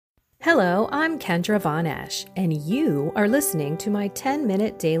Hello, I'm Kendra Von Esch, and you are listening to my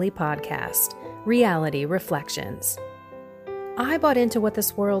 10-minute daily podcast, Reality Reflections. I bought into what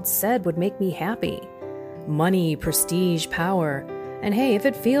this world said would make me happy. Money, prestige, power. And hey, if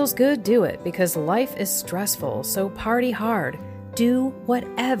it feels good, do it, because life is stressful, so party hard. Do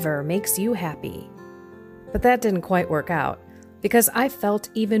whatever makes you happy. But that didn't quite work out, because I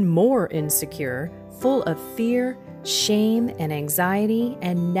felt even more insecure, full of fear, shame, and anxiety,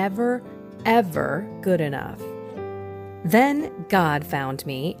 and never, ever good enough. Then God found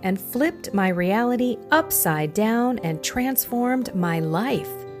me and flipped my reality upside down and transformed my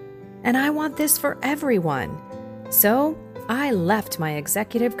life. And I want this for everyone. So I left my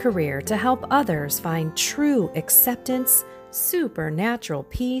executive career to help others find true acceptance, supernatural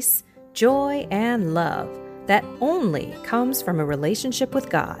peace, joy, and love that only comes from a relationship with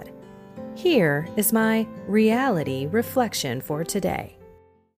God. Here is my reality reflection for today.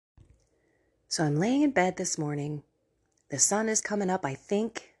 So I'm laying in bed this morning. The sun is coming up, I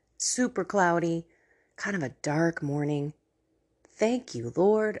think. Super cloudy, kind of a dark morning. Thank you,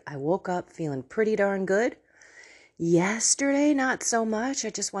 Lord. I woke up feeling pretty darn good. Yesterday, not so much.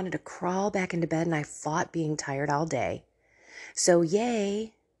 I just wanted to crawl back into bed and I fought being tired all day. So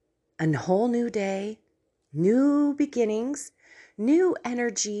yay, a whole new day, new beginnings, new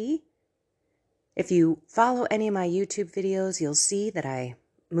energy. If you follow any of my YouTube videos, you'll see that I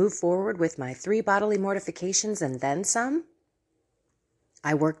move forward with my 3 bodily mortifications and then some.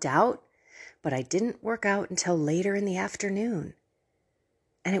 I worked out, but I didn't work out until later in the afternoon.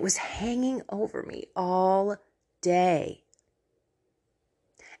 And it was hanging over me all day.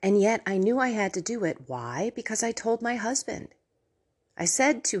 And yet I knew I had to do it. Why? Because I told my husband. I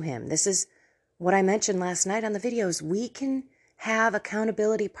said to him, this is what I mentioned last night on the videos, we can have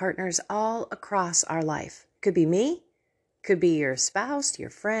accountability partners all across our life. Could be me, could be your spouse,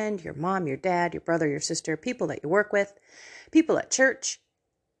 your friend, your mom, your dad, your brother, your sister, people that you work with, people at church.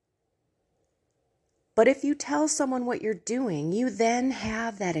 But if you tell someone what you're doing, you then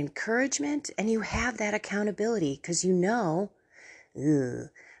have that encouragement and you have that accountability because you know,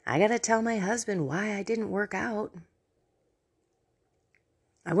 I got to tell my husband why I didn't work out.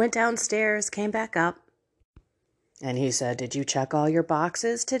 I went downstairs, came back up. And he said, "Did you check all your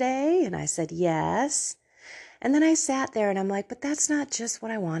boxes today?" And I said, "Yes." And then I sat there and I'm like, but that's not just what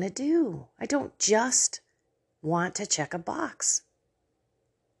I want to do. I don't just want to check a box.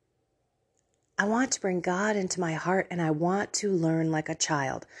 I want to bring God into my heart and I want to learn like a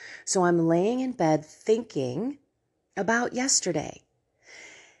child. So I'm laying in bed thinking about yesterday.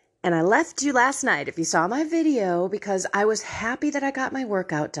 And I left you last night, if you saw my video, because I was happy that I got my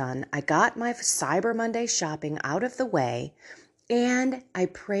workout done. I got my Cyber Monday shopping out of the way, and I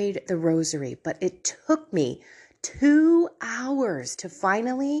prayed the rosary. But it took me 2 hours to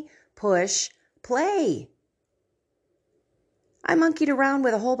finally push play. I monkeyed around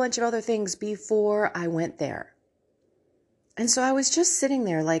with a whole bunch of other things before I went there. And so I was just sitting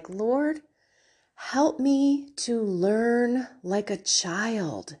there like, Lord, help me to learn like a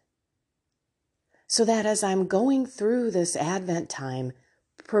child. So that as I'm going through this Advent time,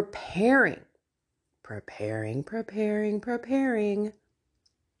 preparing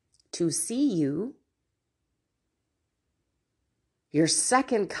to see you, your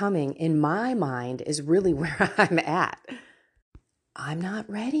second coming in my mind is really where I'm at. I'm not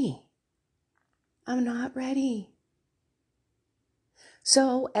ready.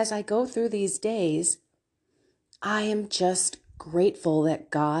 So as I go through these days, I am just grateful that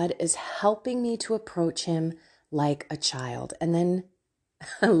God is helping me to approach him like a child. And then,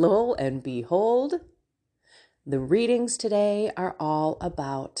 lo and behold, the readings today are all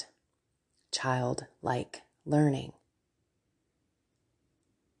about childlike learning.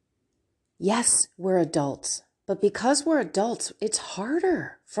 Yes, we're adults, but because we're adults, it's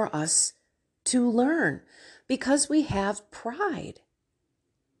harder for us to learn because we have pride,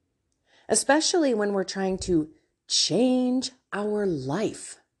 especially when we're trying to change our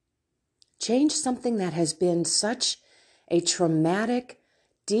life, change something that has been such a traumatic,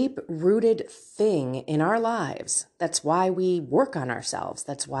 deep-rooted thing in our lives. That's why we work on ourselves.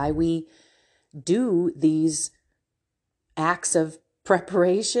 That's why we do these acts of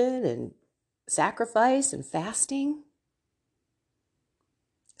preparation and sacrifice and fasting,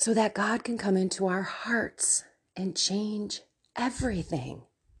 so that God can come into our hearts and change everything.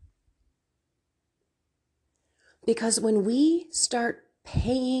 Because when we start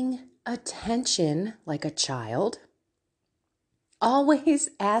paying attention like a child, always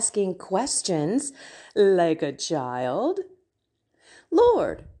asking questions like a child,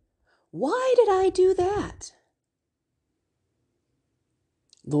 Lord, why did I do that?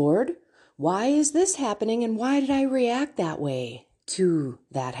 Lord, why is this happening and why did I react that way to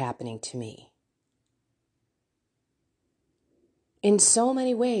that happening to me? In so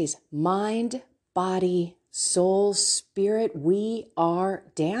many ways, mind, body, soul, spirit, we are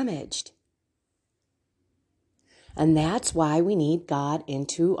damaged. And that's why we need God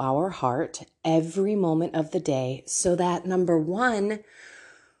into our heart every moment of the day so that, number one,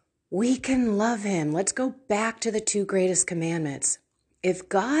 we can love him. Let's go back to the 2 greatest commandments. If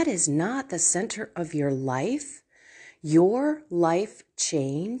God is not the center of your life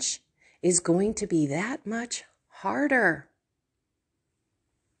change is going to be that much harder.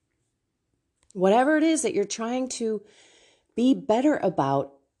 Whatever it is that you're trying to be better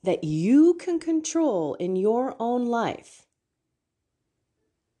about that you can control in your own life,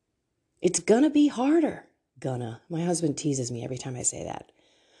 it's gonna be harder. My husband teases me every time I say that.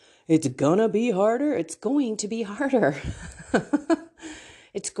 It's gonna be harder. It's going to be harder.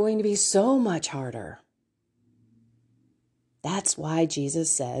 It's going to be so much harder. That's why Jesus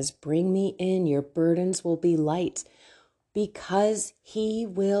says, bring me in, your burdens will be light, because he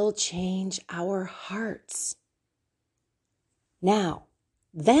will change our hearts. Now,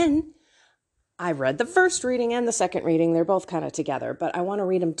 then I read the first reading and the second reading. They're both kind of together, but I want to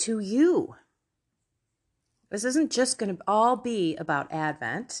read them to you. This isn't just going to all be about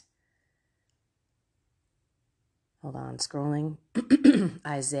Advent. Hold on, scrolling.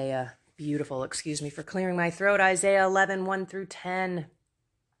 Isaiah, beautiful. Excuse me for clearing my throat. Isaiah 11, 1 through 10.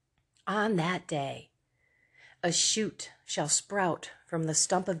 On that day, a shoot shall sprout from the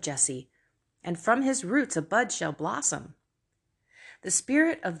stump of Jesse, and from his roots a bud shall blossom. The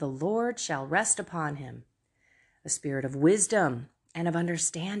Spirit of the Lord shall rest upon him, a spirit of wisdom and of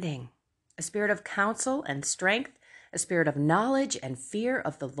understanding, a spirit of counsel and strength, a spirit of knowledge and fear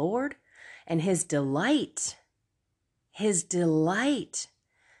of the Lord, and his delight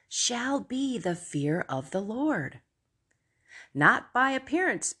shall be the fear of the Lord. Not by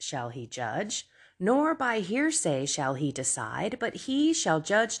appearance shall he judge, nor by hearsay shall he decide, but he shall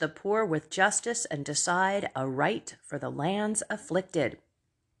judge the poor with justice and decide aright for the land's afflicted.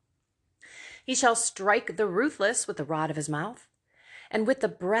 He shall strike the ruthless with the rod of his mouth, and with the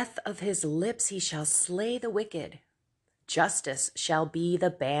breath of his lips he shall slay the wicked. Justice shall be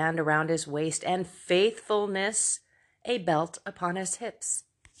the band around his waist, and faithfulness a belt upon his hips.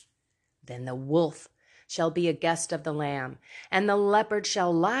 Then the wolf shall be a guest of the lamb, and the leopard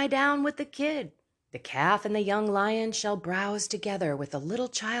shall lie down with the kid. The calf and the young lion shall browse together with the little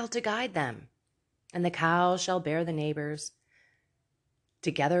child to guide them, and the cow shall bear the neighbors.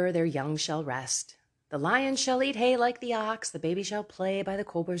 Together their young shall rest. The lion shall eat hay like the ox, the baby shall play by the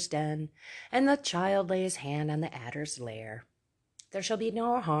cobra's den, and the child lay his hand on the adder's lair. There shall be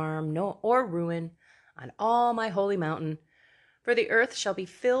no harm, or ruin on all my holy mountain, for the earth shall be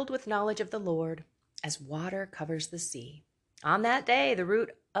filled with knowledge of the Lord, as water covers the sea. On that day the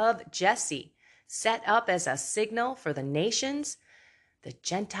root of Jesse, set up as a signal for the nations, the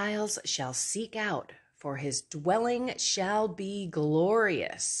Gentiles shall seek out, for his dwelling shall be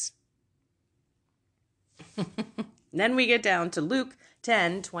glorious. Then we get down to Luke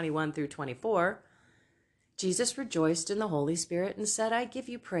 10, 21 through 24. Jesus rejoiced in the Holy Spirit and said, I give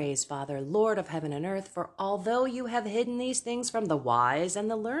you praise, Father, Lord of heaven and earth, for although you have hidden these things from the wise and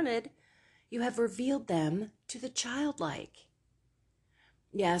the learned, you have revealed them to the childlike.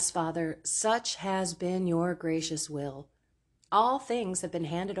 Yes, Father, such has been your gracious will. All things have been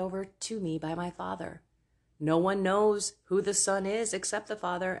handed over to me by my Father. No one knows who the Son is except the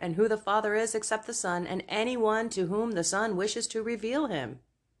Father, and who the Father is except the Son, and anyone to whom the Son wishes to reveal him.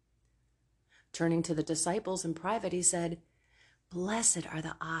 Turning to the disciples in private, he said, Blessed are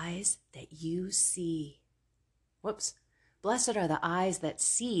the eyes that you see. Blessed are the eyes that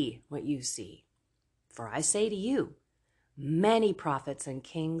see what you see. For I say to you, many prophets and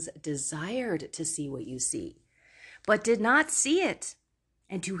kings desired to see what you see, but did not see it,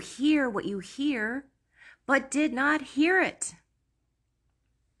 and to hear what you hear, but did not hear it.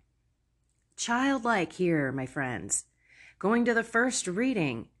 Childlike here, my friends. Going to the first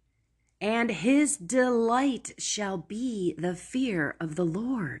reading. And his delight shall be the fear of the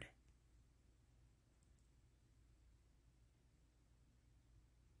Lord.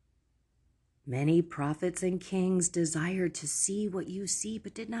 Many prophets and kings desired to see what you see,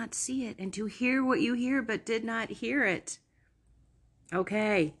 but did not see it, and to hear what you hear, but did not hear it.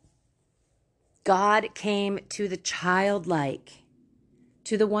 Okay. God came to the childlike,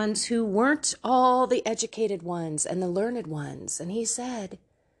 to the ones who weren't all the educated ones and the learned ones, and he said,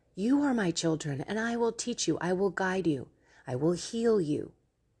 You are my children, and I will teach you, I will guide you, I will heal you.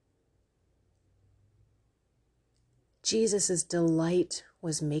 Jesus' delight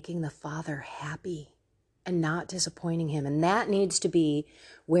was making the Father happy and not disappointing him. And that needs to be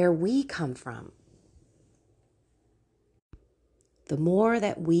where we come from. The more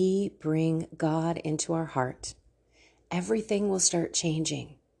that we bring God into our heart, everything will start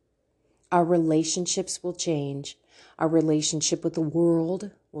changing. Our relationships will change. Our relationship with the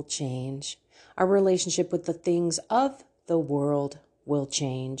world will change. Our relationship with the things of the world will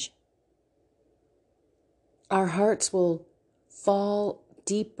change. Our hearts will fall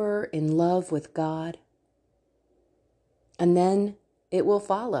deeper in love with God. And then it will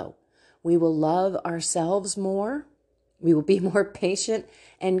follow. We will love ourselves more. We will be more patient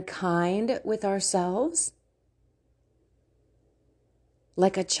and kind with ourselves.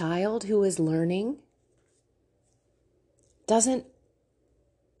 Like a child who is learning doesn't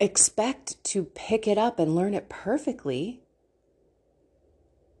expect to pick it up and learn it perfectly.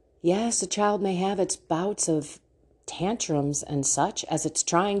 Yes, a child may have its bouts of tantrums and such as it's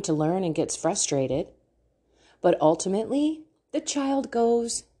trying to learn and gets frustrated. But ultimately, the child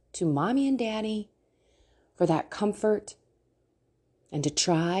goes to mommy and daddy for that comfort and to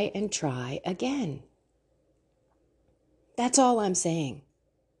try and try again. That's all I'm saying.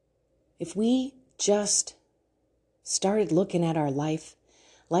 If we just started looking at our life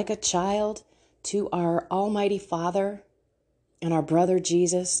like a child to our Almighty Father and our brother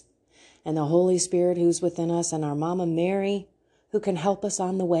Jesus and the Holy Spirit who's within us and our Mama Mary who can help us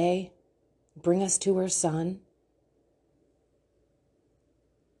on the way, bring us to her Son.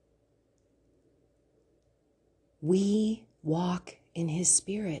 We walk in His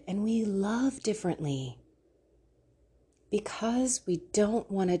Spirit and we love differently because we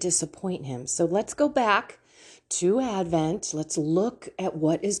don't want to disappoint Him. So let's go back to Advent. Let's look at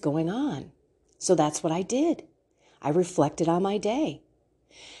what is going on. So that's what I did. I reflected on my day.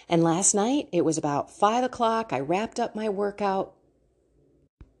 And last night, it was about 5 o'clock. I wrapped up my workout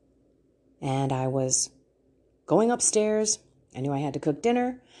and I was going upstairs. I knew I had to cook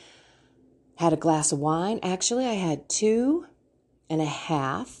dinner. Had a glass of wine. Actually, I had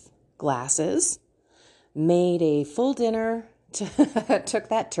 2.5 glasses. Made a full dinner. Took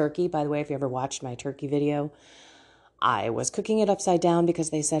that turkey. By the way, if you ever watched my turkey video, I was cooking it upside down because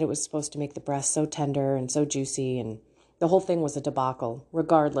they said it was supposed to make the breast so tender and so juicy, and the whole thing was a debacle.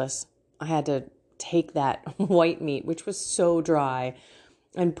 Regardless, I had to take that white meat, which was so dry,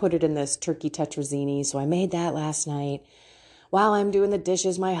 and put it in this turkey tetrazzini. So I made that last night. While I'm doing the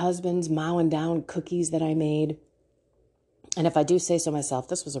dishes, my husband's mowing down cookies that I made. And if I do say so myself,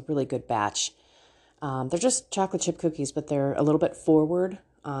 this was a really good batch. They're just chocolate chip cookies, but they're a little bit forward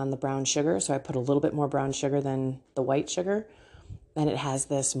on the brown sugar. So I put a little bit more brown sugar than the white sugar. And it has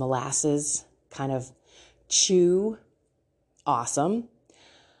this molasses kind of chew. Awesome.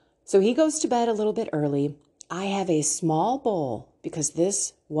 So he goes to bed a little bit early. I have a small bowl because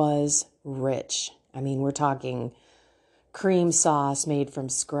this was rich. I mean, we're talking cream sauce made from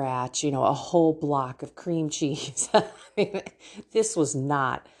scratch, a whole block of cream cheese. I mean, this was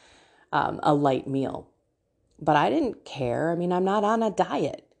not a light meal, but I didn't care. I mean, I'm not on a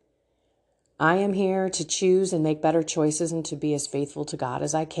diet. I am here to choose and make better choices and to be as faithful to God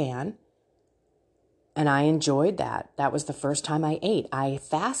as I can. And I enjoyed that. That was the first time I ate. I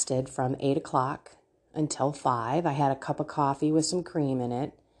fasted from 8 o'clock until 5. I had a cup of coffee with some cream in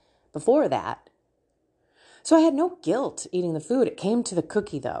it before that. So I had no guilt eating the food. It came to the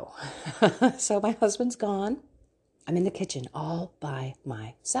cookie, though. So my husband's gone. I'm in the kitchen all by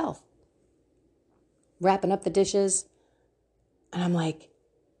myself, wrapping up the dishes. And I'm like,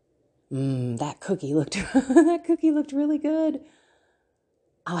 that cookie looked really good.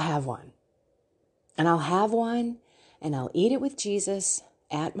 I'll have one. And I'll have one, and I'll eat it with Jesus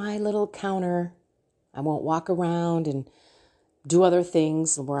at my little counter. I won't walk around and do other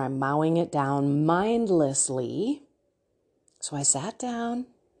things where I'm mowing it down mindlessly. So I sat down.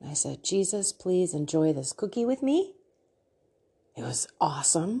 I said, Jesus, please enjoy this cookie with me. It was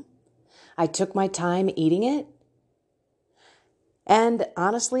awesome. I took my time eating it. And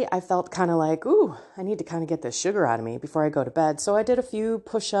honestly, I felt kind of like, I need to kind of get this sugar out of me before I go to bed. So I did a few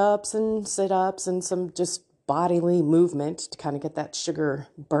push-ups and sit-ups and some just bodily movement to kind of get that sugar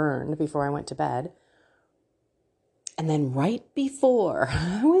burned before I went to bed. And then right before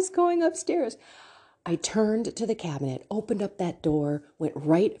I was going upstairs, I turned to the cabinet, opened up that door, went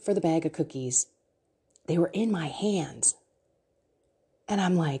right for the bag of cookies. They were in my hands. And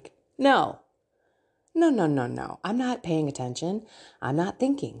I'm like, No. I'm not paying attention. I'm not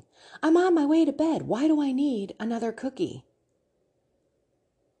thinking. I'm on my way to bed. Why do I need another cookie?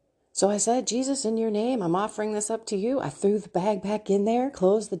 So I said, Jesus, in your name, I'm offering this up to you. I threw the bag back in there,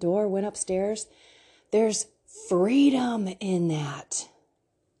 closed the door, went upstairs. There's freedom in that.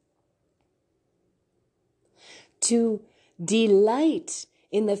 to delight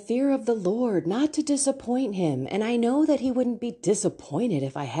in the fear of the Lord, not to disappoint him. And I know that he wouldn't be disappointed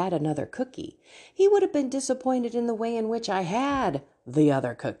if I had another cookie. He would have been disappointed in the way in which I had the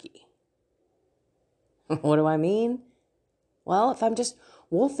other cookie. What do I mean? Well, if I'm just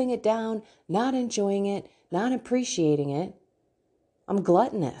wolfing it down, not enjoying it, not appreciating it, I'm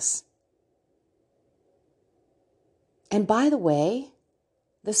gluttonous. And by the way,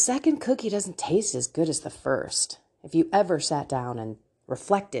 the second cookie doesn't taste as good as the first. If you ever sat down and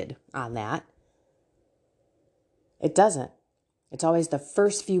reflected on that, it doesn't. It's always the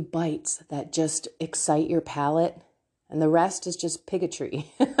first few bites that just excite your palate, and the rest is just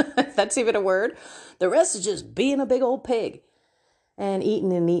pigotry. If that's even a word. The rest is just being a big old pig and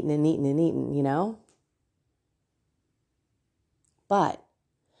eating and eating and eating and eating, you know? But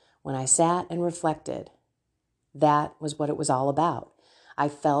when I sat and reflected, that was what it was all about. I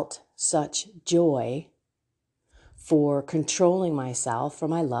felt such joy for controlling myself for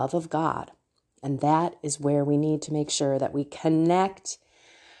my love of God. And that is where we need to make sure that we connect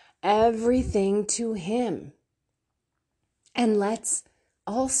everything to Him. And let's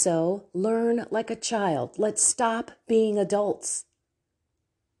also learn like a child. Let's stop being adults.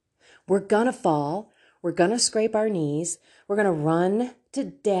 We're gonna fall. We're gonna scrape our knees. We're gonna run to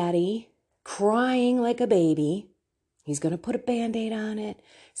Daddy crying like a baby. He's gonna put a Band-Aid on it.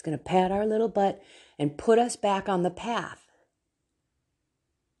 He's gonna pat our little butt and put us back on the path.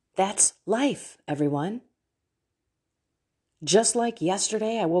 That's life, everyone. Just like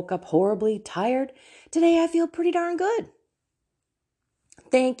yesterday, I woke up horribly tired. Today, I feel pretty darn good.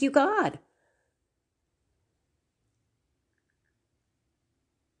 Thank you, God.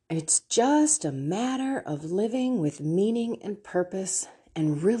 It's just a matter of living with meaning and purpose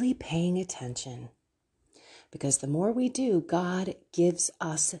and really paying attention. Because the more we do, God gives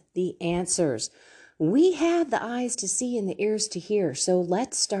us the answers. We have the eyes to see and the ears to hear, so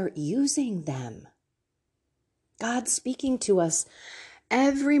let's start using them. God's speaking to us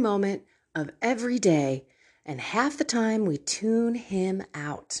every moment of every day, and half the time we tune Him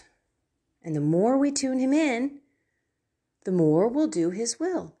out. And the more we tune Him in, the more we'll do His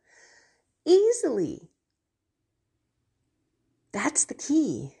will. Easily. That's the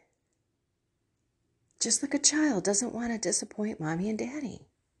key. Just like a child doesn't want to disappoint Mommy and Daddy.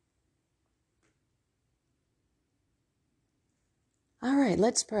 All right,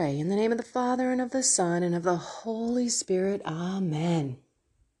 let's pray. In the name of the Father, and of the Son, and of the Holy Spirit. Amen.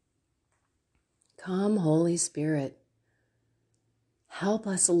 Come, Holy Spirit. Help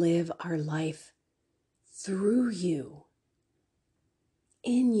us live our life through you,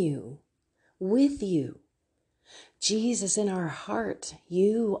 in you, with you. Jesus in our heart,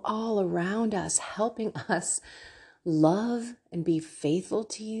 you all around us, helping us love and be faithful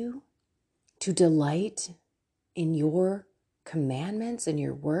to you, to delight in your commandments and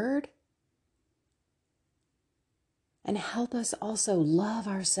your word. And help us also love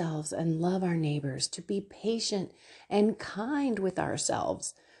ourselves and love our neighbors, to be patient and kind with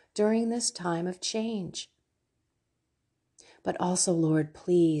ourselves during this time of change. But also, Lord,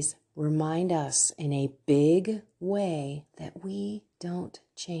 please remind us in a big way that we don't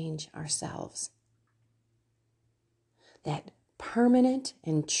change ourselves. That permanent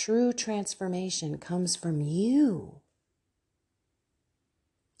and true transformation comes from you.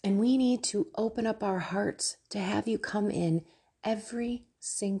 And we need to open up our hearts to have you come in every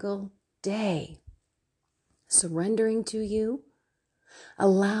single day, surrendering to you,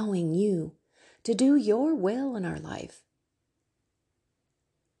 allowing you to do your will in our life.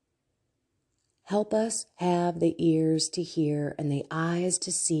 Help us have the ears to hear and the eyes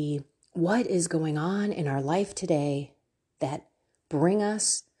to see what is going on in our life today that bring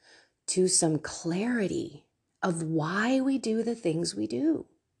us to some clarity of why we do the things we do.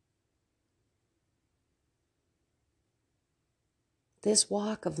 This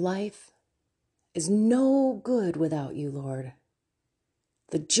walk of life is no good without you, Lord.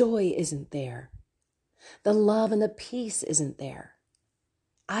 The joy isn't there. The love and the peace isn't there.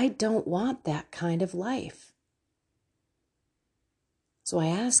 I don't want that kind of life. So I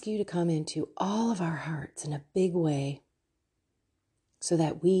ask you to come into all of our hearts in a big way so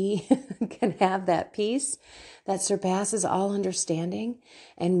that we can have that peace that surpasses all understanding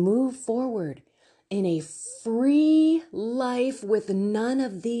and move forward in a free life with none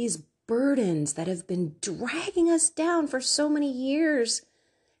of these burdens that have been dragging us down for so many years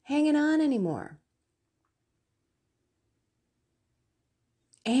hanging on anymore.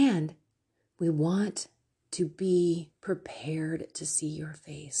 And we want to be prepared to see your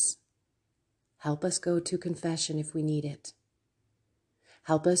face. Help us go to confession if we need it.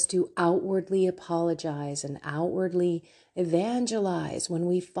 Help us to outwardly apologize and outwardly evangelize when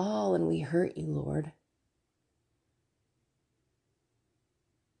we fall and we hurt you, Lord.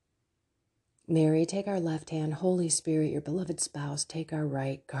 Mary, take our left hand. Holy Spirit, your beloved spouse, take our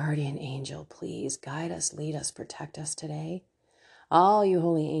right. Guardian angel, please guide us, lead us, protect us today. All you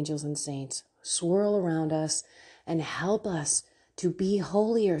holy angels and saints, swirl around us and help us to be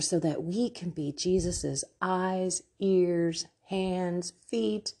holier so that we can be Jesus's eyes, ears, hands,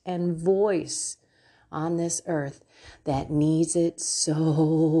 feet, and voice on this earth that needs it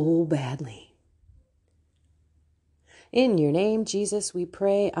so badly. In your name, Jesus, we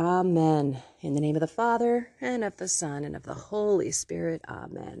pray, amen. In the name of the Father, and of the Son, and of the Holy Spirit,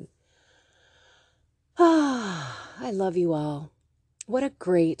 amen. I love you all. What a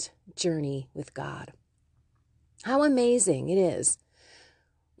great journey with God. How amazing it is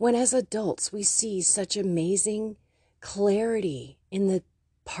when as adults we see such amazing clarity in the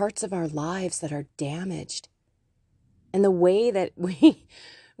parts of our lives that are damaged and the way that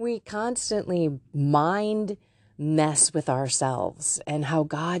we constantly mess with ourselves and how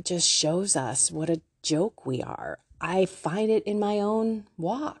God just shows us what a joke we are. I find it in my own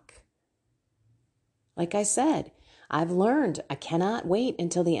walk. Like I said, I've learned I cannot wait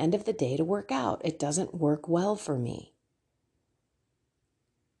until the end of the day to work out. It doesn't work well for me.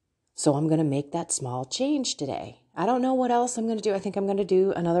 So I'm going to make that small change today. I don't know what else I'm going to do. I think I'm going to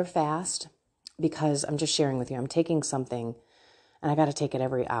do another fast because I'm just sharing with you. I'm taking something and I got to take it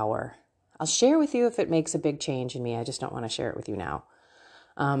every hour. I'll share with you if it makes a big change in me. I just don't want to share it with you now.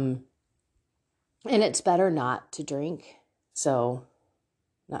 And it's better not to drink. So,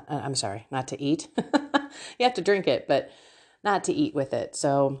 not to eat. You have to drink it, but not to eat with it.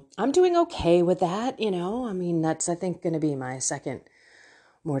 So I'm doing okay with that, I mean, that's, I think, going to be my second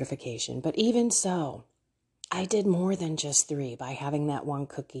mortification. But even so, I did more than just 3 by having that one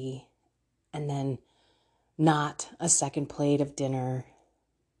cookie and then not a second plate of dinner,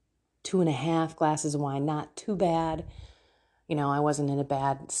 2.5 glasses of wine, not too bad. I wasn't in a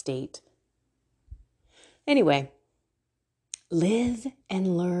bad state. Anyway, live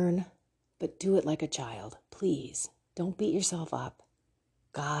and learn, but do it like a child. Please, don't beat yourself up.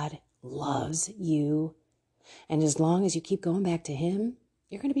 God loves you. And as long as you keep going back to him,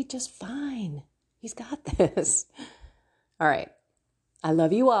 you're going to be just fine. He's got this. All right. I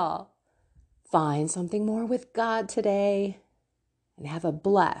love you all. Find something more with God today and have a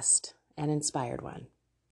blessed and inspired one.